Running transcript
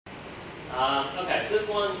Okay, so this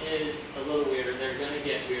one is a little weirder. They're going to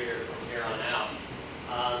get weirder from here on out.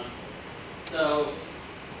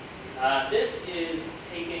 This is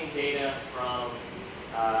taking data from,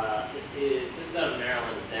 this is out of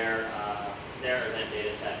Maryland, their event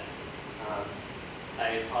data set. I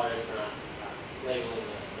apologize for not labeling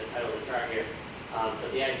the title of the chart here.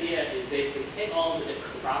 But the idea is basically take all the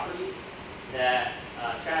different properties that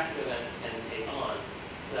traffic events can take on.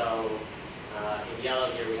 So in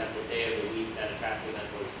yellow here we have the day of the week that a traffic event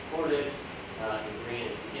was reported. In green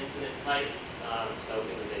is the incident type. So if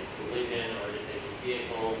it was a collision or a disabled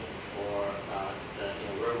vehicle or it's a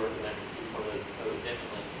roadwork event, each one of those is coded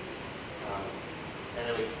differently. And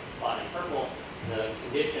then we plot in purple the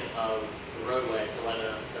condition of the roadway, so whether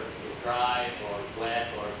or not the surface was dry or wet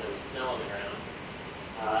or if there was snow on the ground.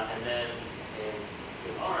 And then in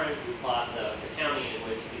this orange, we plot the county in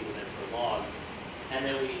which these events were logged. And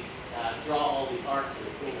then we draw all these arcs in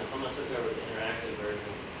between them. I'm going to switch over to the interactive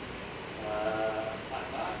version. Black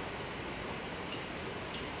box.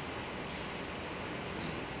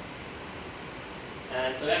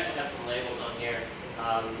 And so we actually have some labels on here.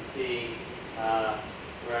 You can see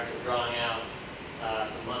we're actually drawing out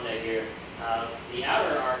some Monday here. The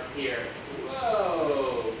outer arcs here,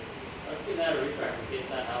 whoa! Let's give that a refresh and see if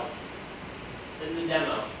that helps. This is a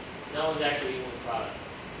demo. No one's actually using this product.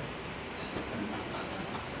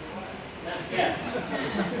 Yeah.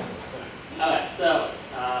 Alright, so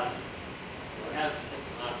we have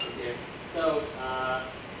some options here. So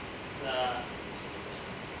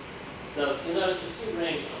you'll notice there's two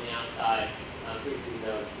rings on the outside for these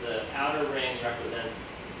nodes. The outer ring represents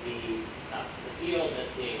the field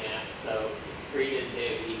that's being mapped, so created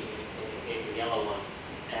day of week in the case of the yellow one.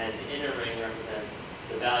 And the inner ring represents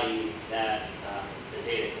the value that the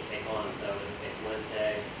data can take on. So in this case,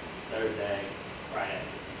 Wednesday, Thursday, Friday.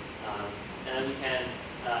 And then we can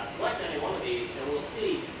select any one of these, and we'll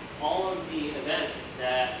see all of the events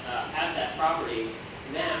that have that property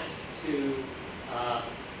mapped to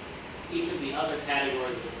each of the other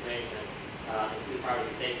categories of information and see the properties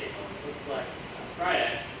that they take on. So let's select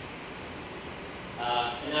Friday.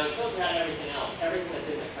 And now we filter out everything else, everything that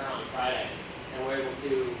didn't occur on Friday. And we're able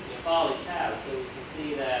to follow these paths. So we can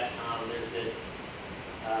see that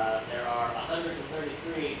there are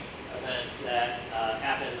 133 events that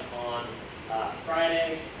happened on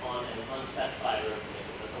Friday on an unspecified road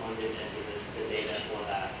condition. So someone didn't enter the data for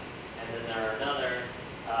that. And then there are another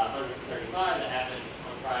 135 that happened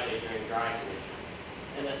on Friday during dry conditions.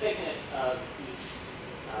 And the thickness of each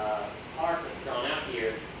arc that's drawn out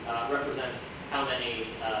here represents how many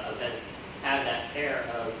events have that pair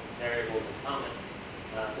of variables in common.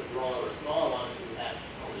 So if you roll over a smaller one, so that's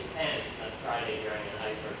only 10, because that's Friday during an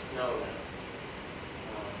ice or snow event.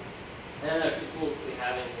 And then there's some tools that we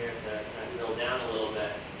have in here to kind of drill down a little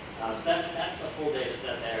bit. So that's the full data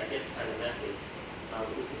set there. It gets kind of messy.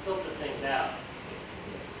 We can filter things out.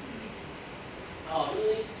 Oh,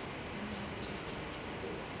 really?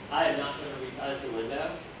 I am not going to resize the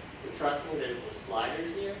window. So trust me, there's some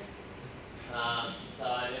sliders here. So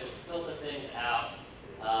I'm able to filter things out,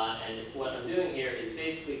 and what I'm doing here is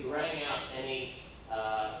basically graying out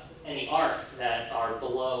any arcs that are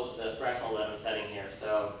below the threshold that I'm setting here.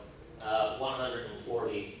 So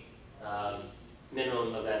 140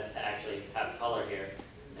 minimum events to actually have color here.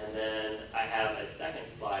 And then I have a second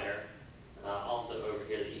slider also over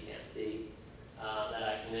here that you can't see that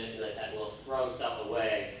I can manipulate that will throw stuff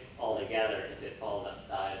away altogether if it falls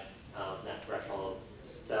outside that threshold.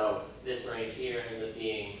 So this range here ends up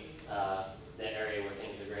being the area where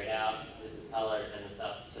things are grayed out. This is colored, and this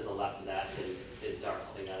up to the left of that is dark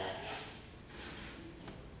altogether.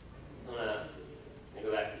 I'm going to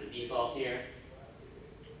go back to the default here.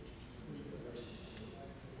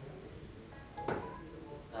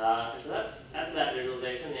 So that's that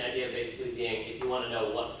visualization. The idea basically being if you want to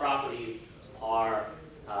know what properties are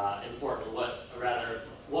important,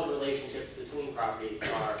 what relationships between properties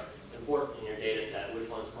are important in your data set, which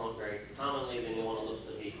ones come up very commonly, then you want to look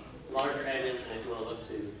for the larger edges, and if you want to look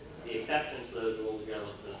to the exceptions for those rules, you're going to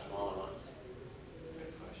look for the smaller ones.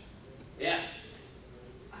 Yeah?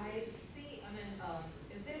 I see,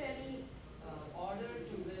 is there any order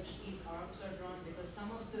to which these arcs are drawn? Because some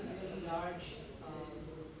of the really large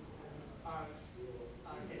arcs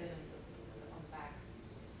are hidden on back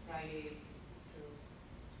Friday through.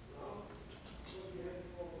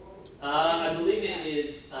 I believe it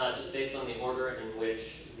is just based on the order in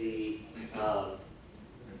which the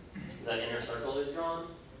inner circle is drawn.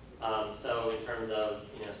 So in terms of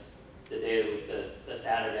the day of the week, the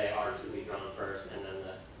Saturday arcs would be drawn first, and then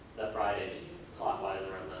the Friday just clockwise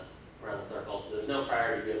around the circle. So there's no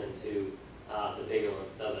priority given to the bigger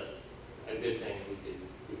ones, though that's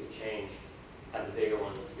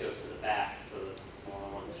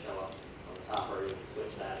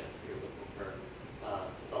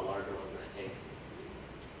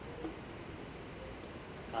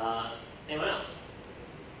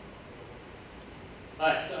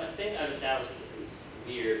Alright, so I think I've established that this is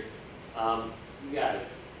weird. You guys,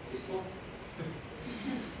 useful? It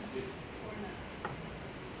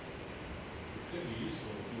could be useful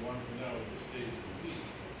if you wanted to know which days of the week,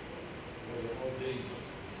 whether all days look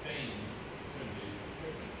the same, some days are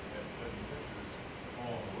different. You have 7 pictures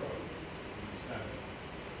all on the road. You just have it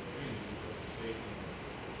change because of safety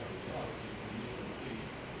or something else. You can usually see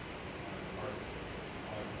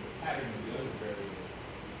the pattern of the other variables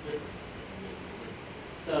is different than days of the week.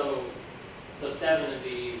 So 7 of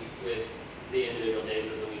these with the individual days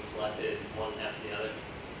of the week selected, one after the other.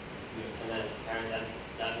 Yes. And then apparently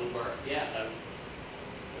that would work. Yeah, that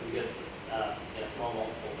would be good. Yeah, small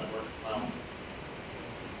multiples that work well.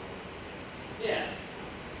 Yeah.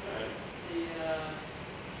 Alright, let's see.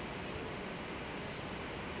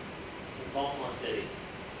 Baltimore City.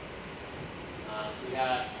 So we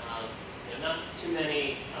got not too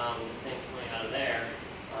many things coming out of there.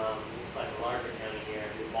 Looks like a larger county here,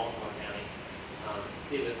 Baltimore County.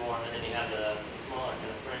 See a bit more, and then you have the smaller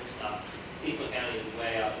kind of fringe stuff. Cecil County is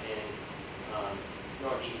way up in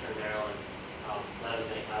northeastern Maryland. Not as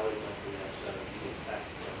many highways went through there, so you can expect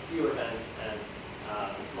fewer events and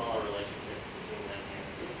smaller relationships between them here.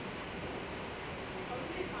 How do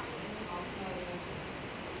they find any outliers?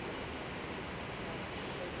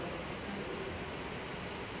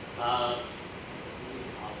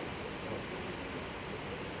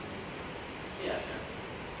 Yeah, sure.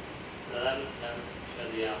 So that would show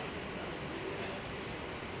the opposite stuff.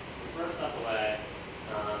 So first up away,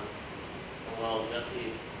 well, just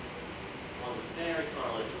the ones with very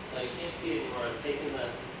small relationships. So you can't see it anymore. I've taken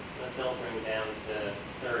the filtering down to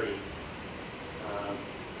 30,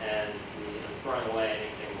 and I'm throwing away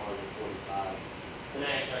anything more than 45. So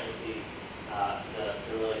now you're starting to see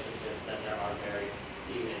the relationships that there are very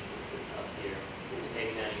few instances up here. We can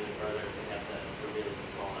take it down even further and pick up the really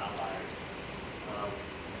small outliers.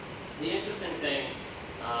 The interesting thing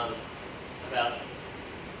about,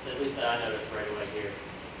 at least that I noticed right away here,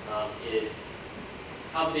 is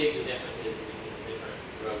how big the difference is between the different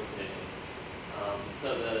road conditions.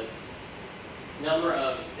 So the number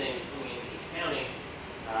of things coming into each county,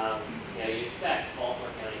 you expect Baltimore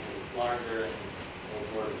County, because it's larger and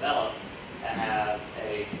more developed, to have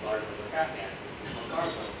a larger number of traffic accidents, because more cars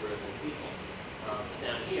going through it than Cecil. But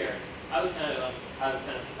down here, I was kind of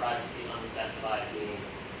surprised to see unspecified being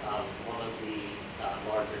one of the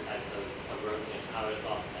larger types of road condition. I would have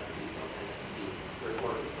thought that would be something that would be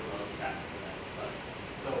recorded for most traffic events. But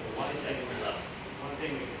So one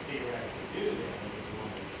thing we could theoretically do then is if we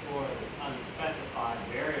want to explore this unspecified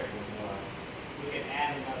variable more, we could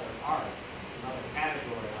add another arc, another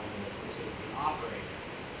category on this, which is the operator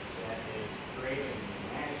that is creating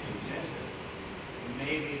and managing these incidents. And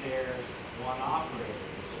maybe there's one operator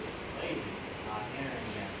that's just lazy, that's not entering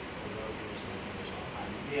that road condition all the time.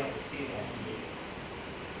 You'd be able to see that immediately.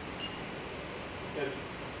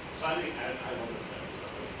 So I think I love this type of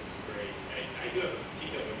stuff. I think it's great. I do have a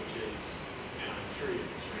critique of it, which is, and I'm sure you're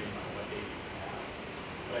constrained by what data you have,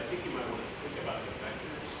 but I think you might want to think about the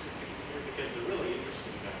vectors you're picking here, because the really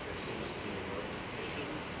interesting vector seems to be the road condition,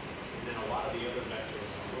 and then a lot of the other vectors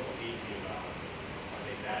are a little hazy about are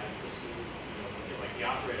they that interesting? Like the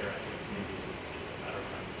operator, I think maybe is a better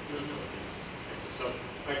vector. So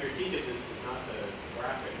my critique of this is not the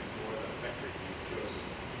graphic; it's more the vector you've chosen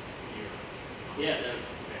here. yeah, there's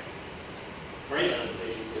great other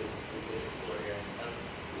things we could explore here.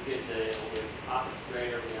 We get to with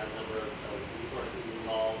operator, we have a number of resources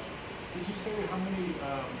involved. Did you say how many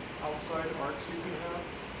outside arcs you could have?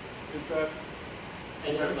 Is that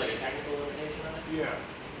In terms of like a technical limitation of it?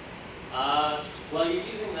 yeah? Well, you're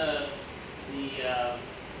using the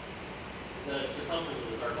circumference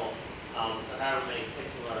of the circle. So however many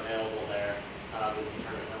pixels are available there will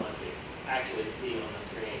determine how much we actually see on the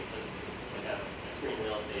screen. So it's like a screen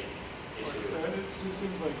real estate issue. And it just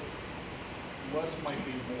seems like less might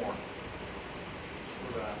be more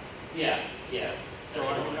for that. Yeah. So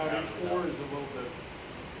I mean, 4 is a little bit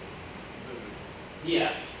busy.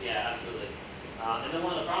 Yeah, absolutely. And then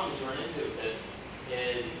one of the problems you run into with this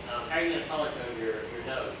is how are you going to color code your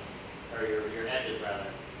nodes, or your edges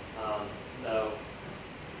rather. So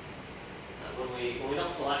when we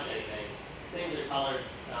don't select anything, things are colored.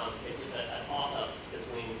 It's just a toss-up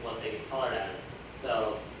between what they get colored as.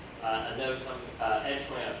 So a node edge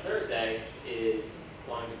coming out of Thursday is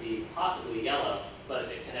going to be possibly yellow, but if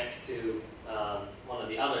it connects to one of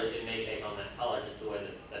the others, it may take on that color, just the way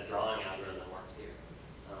that the drawing algorithm works here.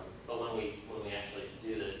 But when we actually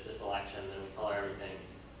do the selection, then we color everything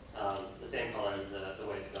the same color as the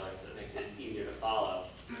way it's going, so it makes it easier to follow.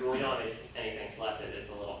 When we don't have anything selected,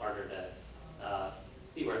 it's a little harder to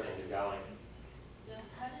see where things are going. So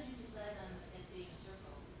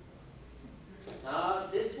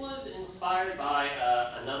inspired by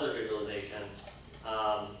another visualization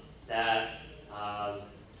that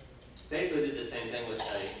basically did the same thing with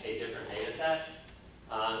a different data set.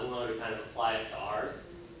 We wanted to kind of apply it to ours.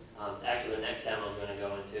 Actually, the next demo I'm going to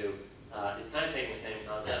go into is kind of taking the same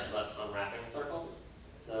concept but unwrapping a circle.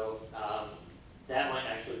 So that might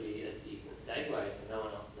actually be a decent segue if no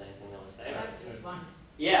one else has anything they want to say about it. That is one.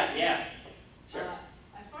 Yeah, yeah, sure.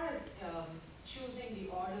 As far as choosing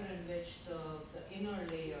the order in which the inner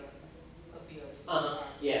layer appears,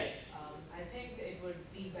 Yeah. I think it would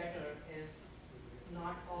be better if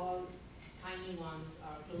not all tiny ones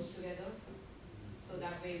are close together. So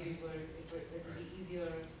that way it would be easier,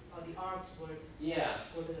 or the arcs would Yeah.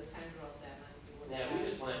 go to the center of them. And we would Yeah, we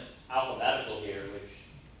just went alphabetical here, which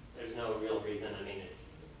there's no real reason. I mean, it's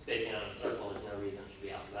spacing out a circle. There's no reason it should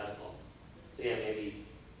be alphabetical. So yeah, maybe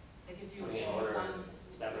like if you putting in put order, one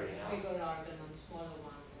separating out. bigger arc and one smaller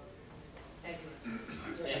one, or segment.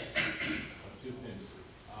 Yeah. Two things.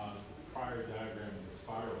 Prior diagram of the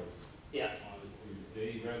spirals. Yeah. Rather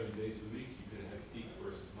than days of the week, you could have peak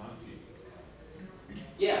versus non-peak.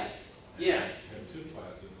 Yeah. Yeah. You have two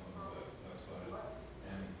classes on the left side,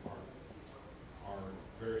 and are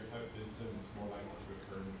various types of incidents more likely to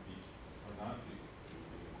occur in peak or non-peak?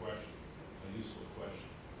 A question, a useful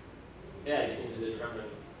question. Yeah, you just need to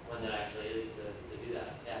determine when that actually is to do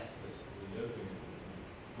that. Yeah. The other thing,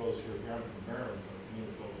 those who are grounded from Maryland are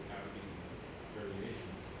familiar with all the cavities and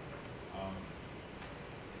variations.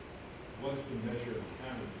 What is the measure of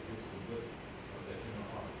time as it gives the width of that inner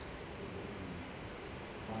arc? Is it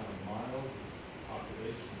the amount of miles,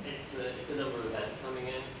 population? It's the number of events coming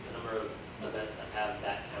in, the number of events that have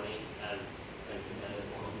that county as the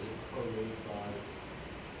candidate policy. Correlated by the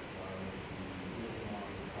width of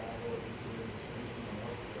miles of travel, incidents, or anything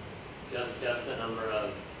else that Just the number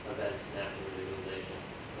of events mapped in the visualization.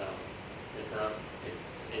 So it's not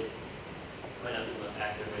it might not be the most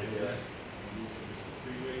accurate way to do it.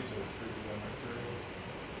 freeways or through materials?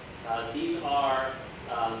 These are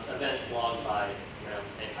events logged by Maryland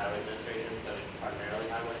State Highway Administration, so it's primarily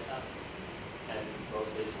highway stuff, and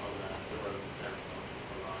mostly just on the roads that they're responsible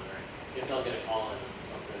for monitoring. If they'll get a call on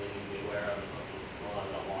something they need to be aware of, or something small,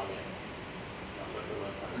 they'll log it. But for the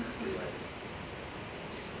most part, it's freeways.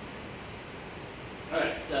 All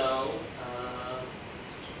right, so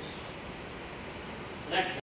next.